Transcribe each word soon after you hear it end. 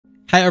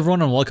Hi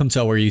everyone and welcome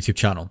to our YouTube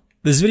channel.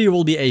 This video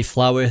will be a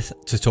Floweth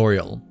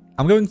tutorial.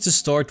 I'm going to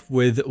start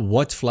with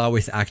what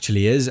Floweth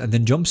actually is and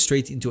then jump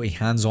straight into a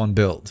hands-on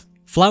build.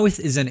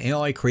 Floweth is an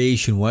AI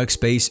creation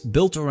workspace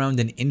built around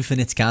an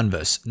infinite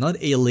canvas, not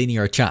a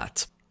linear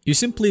chat. You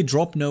simply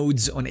drop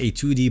nodes on a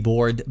 2D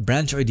board,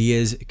 branch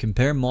ideas,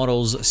 compare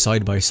models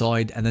side by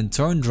side, and then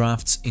turn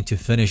drafts into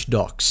finished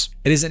docs.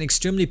 It is an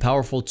extremely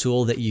powerful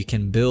tool that you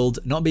can build,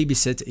 not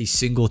babysit a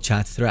single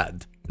chat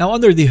thread. Now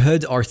under the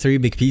hood are three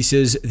big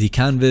pieces: the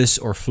canvas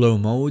or flow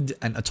mode,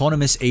 an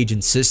autonomous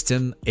agent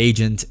system,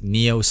 agent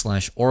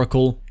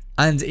Neo/Oracle,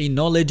 and a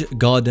knowledge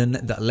garden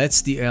that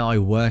lets the AI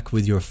work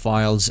with your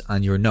files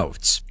and your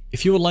notes.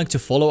 If you would like to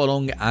follow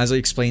along as I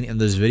explain in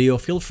this video,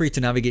 feel free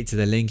to navigate to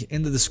the link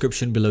in the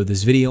description below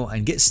this video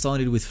and get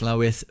started with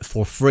Floweth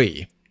for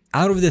free.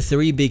 Out of the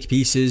three big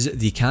pieces,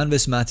 the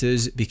canvas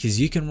matters because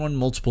you can run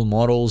multiple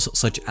models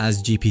such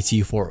as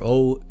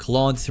GPT-4o,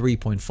 Claude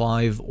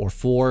 3.5 or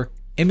 4,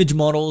 image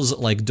models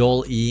like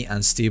DALL-E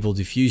and Stable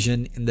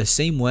Diffusion in the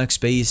same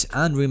workspace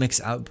and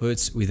remix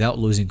outputs without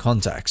losing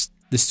context.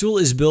 This tool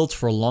is built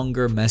for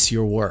longer,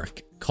 messier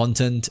work,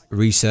 content,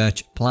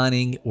 research,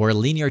 planning, where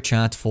linear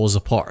chat falls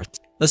apart.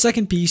 The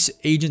second piece,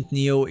 Agent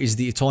Neo, is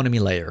the autonomy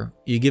layer.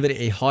 You give it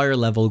a higher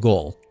level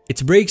goal.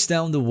 It breaks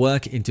down the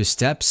work into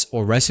steps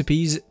or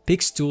recipes,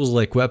 picks tools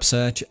like web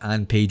search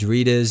and page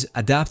readers,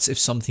 adapts if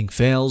something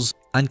fails,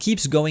 and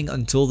keeps going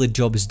until the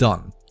job is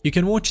done. You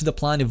can watch the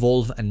plan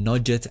evolve and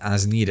nudge it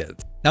as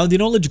needed. Now the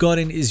knowledge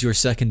garden is your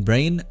second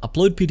brain.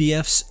 Upload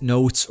PDFs,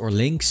 notes, or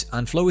links,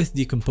 and Floweth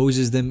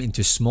decomposes them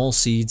into small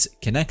seeds,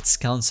 connects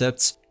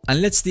concepts,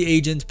 and lets the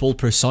agent pull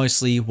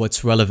precisely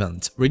what's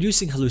relevant,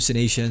 reducing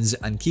hallucinations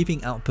and keeping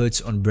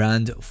outputs on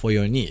brand for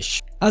your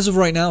niche. As of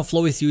right now,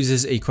 Floweth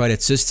uses a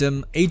credit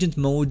system. Agent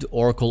mode,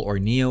 Oracle or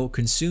Neo,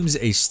 consumes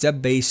a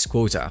step-based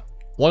quota,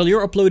 while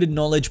your uploaded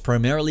knowledge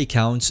primarily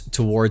counts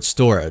towards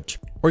storage.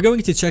 We're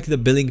going to check the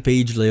billing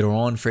page later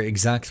on for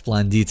exact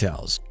plan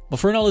details. But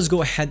for now, let's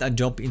go ahead and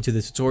jump into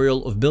the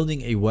tutorial of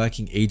building a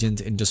working agent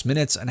in just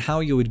minutes and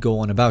how you would go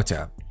on about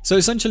it. So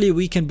essentially,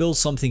 we can build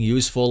something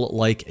useful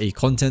like a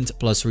content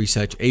plus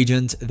research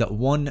agent that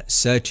 1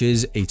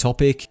 searches a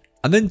topic,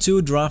 and then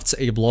 2 drafts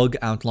a blog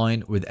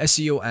outline with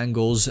SEO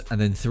angles, and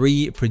then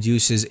 3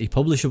 produces a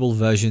publishable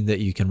version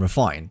that you can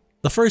refine.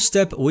 The first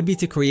step would be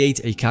to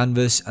create a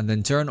canvas and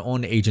then turn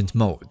on agent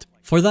mode.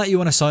 For that, you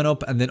want to sign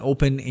up and then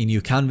open a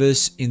new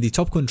canvas. In the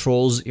top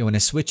controls, you want to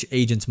switch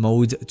agent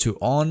mode to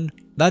on.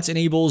 That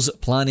enables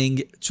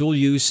planning, tool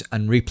use,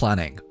 and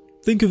replanning.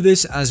 Think of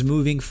this as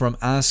moving from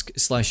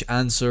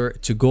ask/answer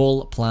to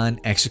goal,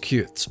 plan,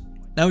 execute.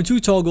 Now 2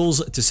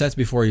 toggles to set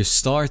before you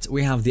start.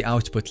 We have the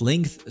output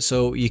length,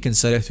 so you can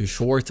set it to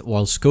short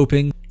while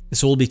scoping.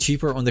 This will be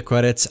cheaper on the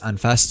credits and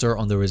faster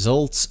on the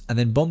results, and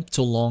then bump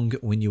to long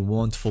when you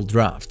want full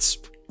drafts.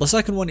 The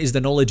second one is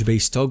the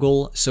knowledge-based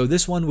toggle, so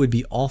this one would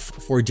be off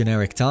for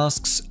generic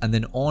tasks and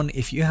then on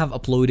if you have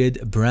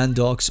uploaded brand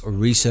docs or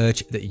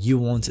research that you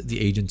want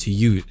the agent to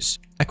use.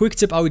 A quick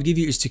tip I would give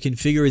you is to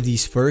configure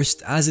these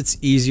first, as it's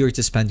easier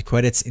to spend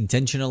credits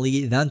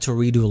intentionally than to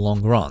redo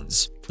long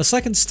runs. The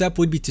second step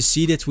would be to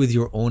seed it with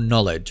your own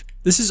knowledge.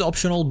 This is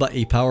optional but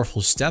a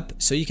powerful step,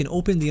 so you can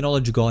open the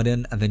knowledge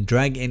garden and then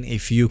drag in a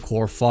few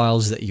core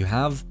files that you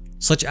have,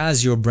 such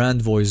as your brand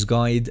voice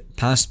guide,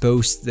 past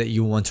posts that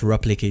you want to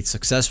replicate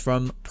success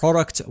from,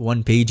 product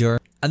one-pager,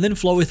 and then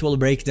Floweth will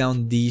break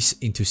down these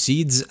into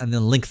seeds and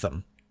then link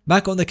them.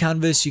 Back on the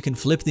canvas, you can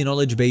flip the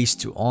knowledge base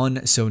to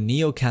on so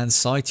Neo can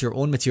cite your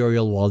own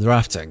material while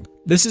drafting.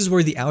 This is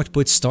where the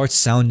output starts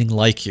sounding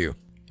like you.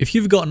 If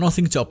you've got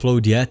nothing to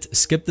upload yet,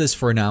 skip this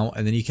for now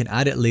and then you can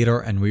add it later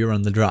and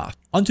rerun the draft.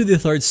 Onto the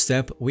third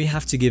step, we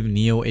have to give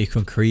Neo a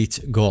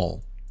concrete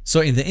goal.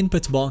 So in the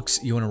input box,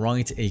 you want to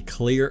write a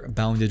clear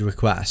bounded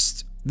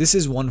request. This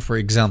is one for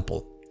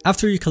example.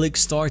 After you click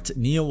start,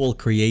 Neo will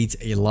create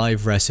a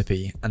live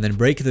recipe and then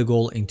break the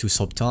goal into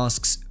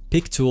subtasks,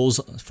 pick tools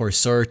for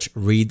search,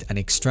 read, and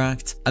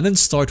extract, and then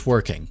start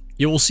working.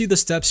 You will see the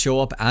steps show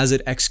up as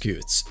it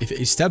executes. If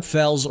a step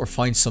fails or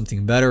finds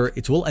something better,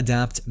 it will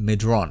adapt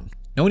mid-run.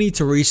 No need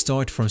to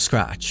restart from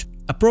scratch.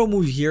 A pro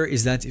move here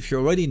is that if you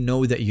already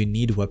know that you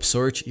need web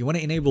search, you want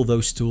to enable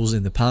those tools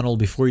in the panel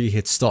before you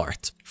hit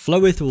start.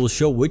 Floweth will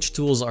show which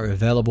tools are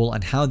available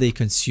and how they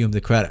consume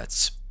the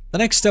credits. The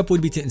next step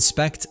would be to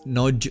inspect,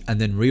 nudge,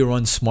 and then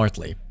rerun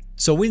smartly.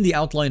 So when the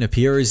outline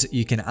appears,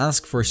 you can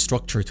ask for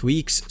structure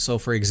tweaks. So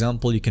for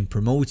example, you can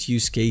promote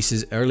use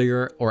cases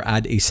earlier or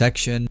add a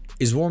section.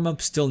 Is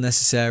warm-up still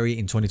necessary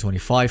in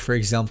 2025, for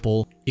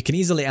example? You can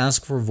easily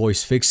ask for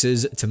voice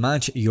fixes to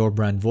match your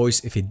brand voice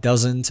if it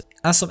doesn't.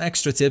 Ask some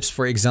extra tips,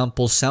 for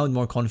example, sound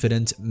more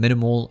confident,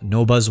 minimal,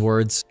 no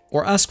buzzwords.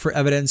 Or ask for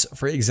evidence,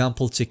 for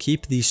example, to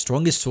keep the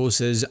strongest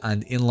sources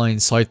and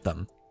inline cite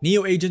them.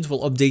 Neo Agent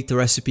will update the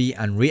recipe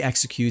and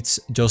re-executes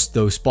just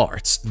those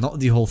parts, not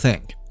the whole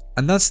thing.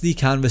 And that's the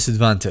canvas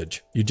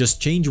advantage. You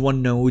just change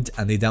one node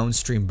and the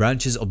downstream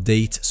branches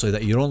update so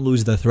that you don't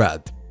lose the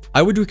thread.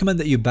 I would recommend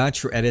that you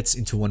batch your edits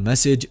into one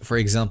message, for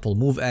example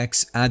move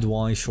X, add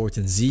Y,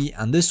 shorten Z,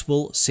 and this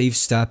will save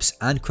steps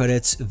and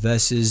credits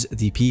versus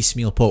the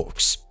piecemeal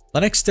pokes. The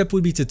next step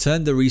would be to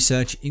turn the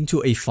research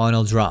into a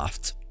final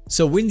draft.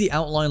 So when the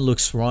outline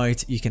looks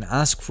right, you can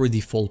ask for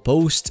the full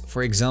post.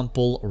 For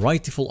example,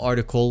 write the full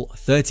article,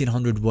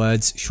 1300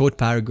 words, short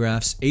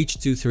paragraphs,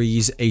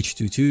 H23s,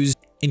 H22s,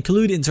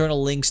 include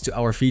internal links to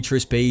our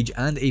features page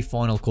and a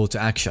final call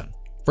to action.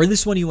 For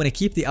this one, you want to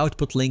keep the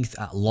output length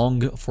at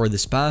long for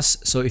this pass,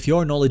 so if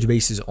your knowledge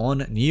base is on,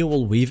 Neo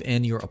will weave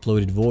in your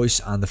uploaded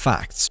voice and the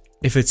facts.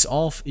 If it's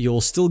off,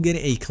 you'll still get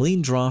a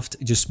clean draft,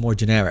 just more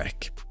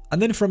generic. And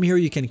then from here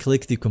you can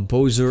click the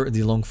composer,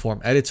 the long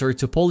form editor,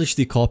 to polish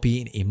the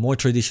copy in a more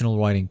traditional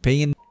writing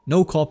pane,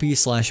 no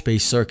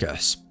copy/paste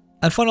circus.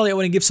 And finally, I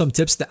want to give some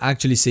tips that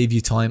actually save you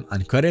time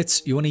and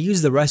credits. You want to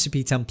use the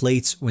recipe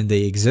templates when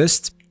they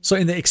exist. So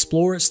in the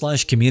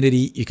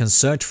explore/community, you can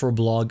search for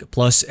blog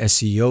plus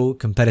SEO,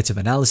 competitive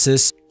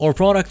analysis, or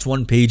product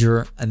one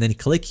pager, and then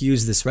click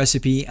use this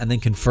recipe and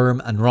then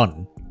confirm and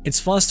run. It's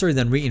faster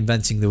than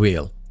reinventing the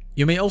wheel.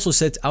 You may also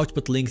set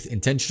output length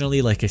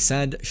intentionally, like I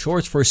said,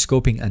 short for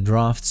scoping and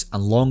drafts,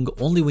 and long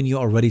only when you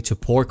are ready to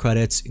pour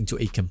credits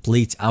into a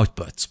complete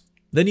output.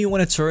 Then you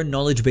want to turn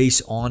knowledge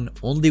base on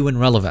only when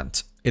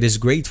relevant. It is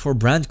great for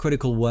brand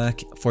critical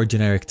work. For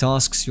generic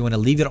tasks, you want to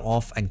leave it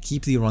off and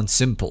keep the run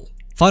simple.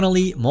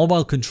 Finally,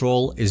 mobile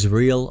control is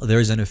real. There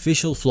is an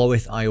official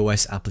Flowith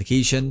iOS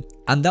application,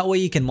 and that way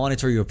you can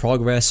monitor your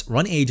progress,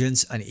 run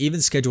agents, and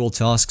even schedule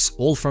tasks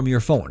all from your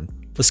phone.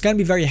 This can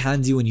be very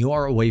handy when you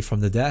are away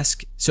from the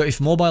desk, so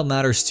if mobile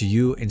matters to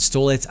you,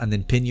 install it and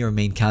then pin your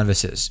main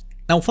canvases.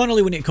 Now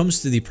finally, when it comes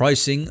to the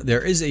pricing,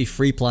 there is a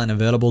free plan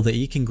available that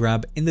you can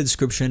grab in the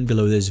description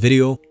below this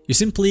video. You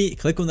simply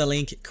click on the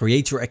link,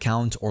 create your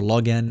account or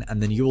login,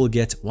 and then you will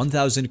get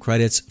 1000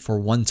 credits for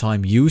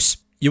one-time use.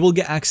 You will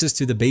get access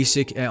to the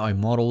basic AI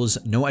models,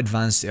 no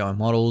advanced AI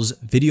models,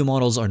 video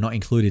models are not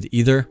included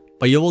either.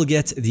 But you will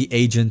get the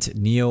agent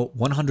Neo,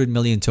 100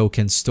 million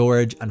tokens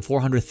storage, and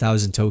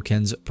 400,000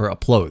 tokens per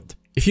upload.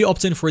 If you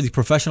opt in for the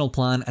professional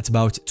plan at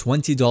about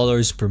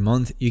 $20 per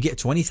month, you get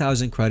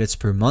 20,000 credits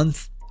per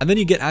month. And then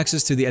you get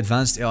access to the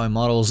advanced AI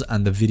models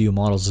and the video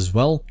models as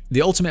well.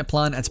 The ultimate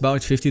plan at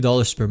about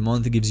 $50 per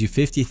month gives you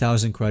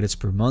 50,000 credits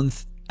per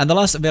month. And the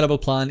last available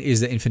plan is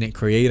the Infinite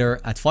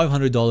Creator at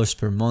 $500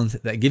 per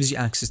month that gives you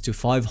access to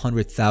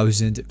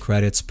 500,000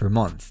 credits per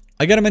month.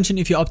 I gotta mention,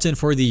 if you opt in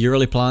for the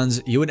yearly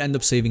plans, you would end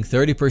up saving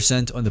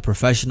 30% on the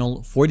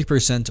professional,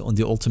 40% on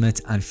the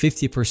ultimate, and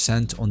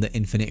 50% on the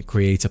Infinite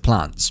Creator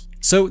plans.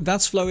 So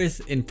that's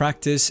Flowith in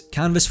practice: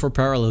 Canvas for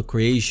parallel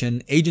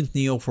creation, Agent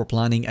Neo for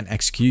planning and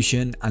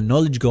execution, and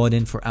Knowledge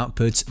Garden for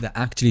outputs that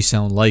actually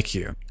sound like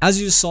you.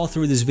 As you saw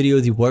through this video,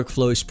 the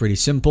workflow is pretty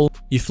simple.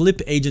 You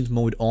flip agent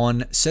mode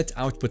on, set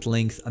output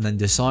length, and then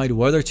decide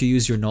whether to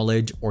use your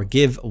knowledge or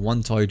give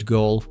one tied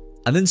goal,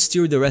 and then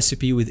steer the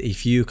recipe with a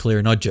few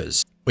clear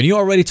nudges. When you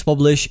are ready to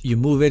publish, you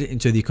move it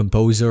into the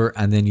composer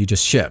and then you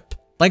just ship.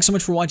 Thanks so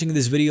much for watching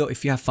this video.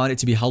 If you have found it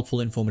to be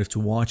helpful and informative to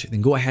watch,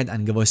 then go ahead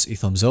and give us a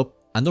thumbs up.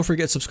 And don't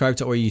forget to subscribe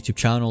to our YouTube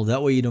channel,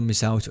 that way you don't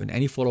miss out on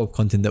any follow-up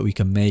content that we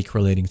can make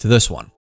relating to this one.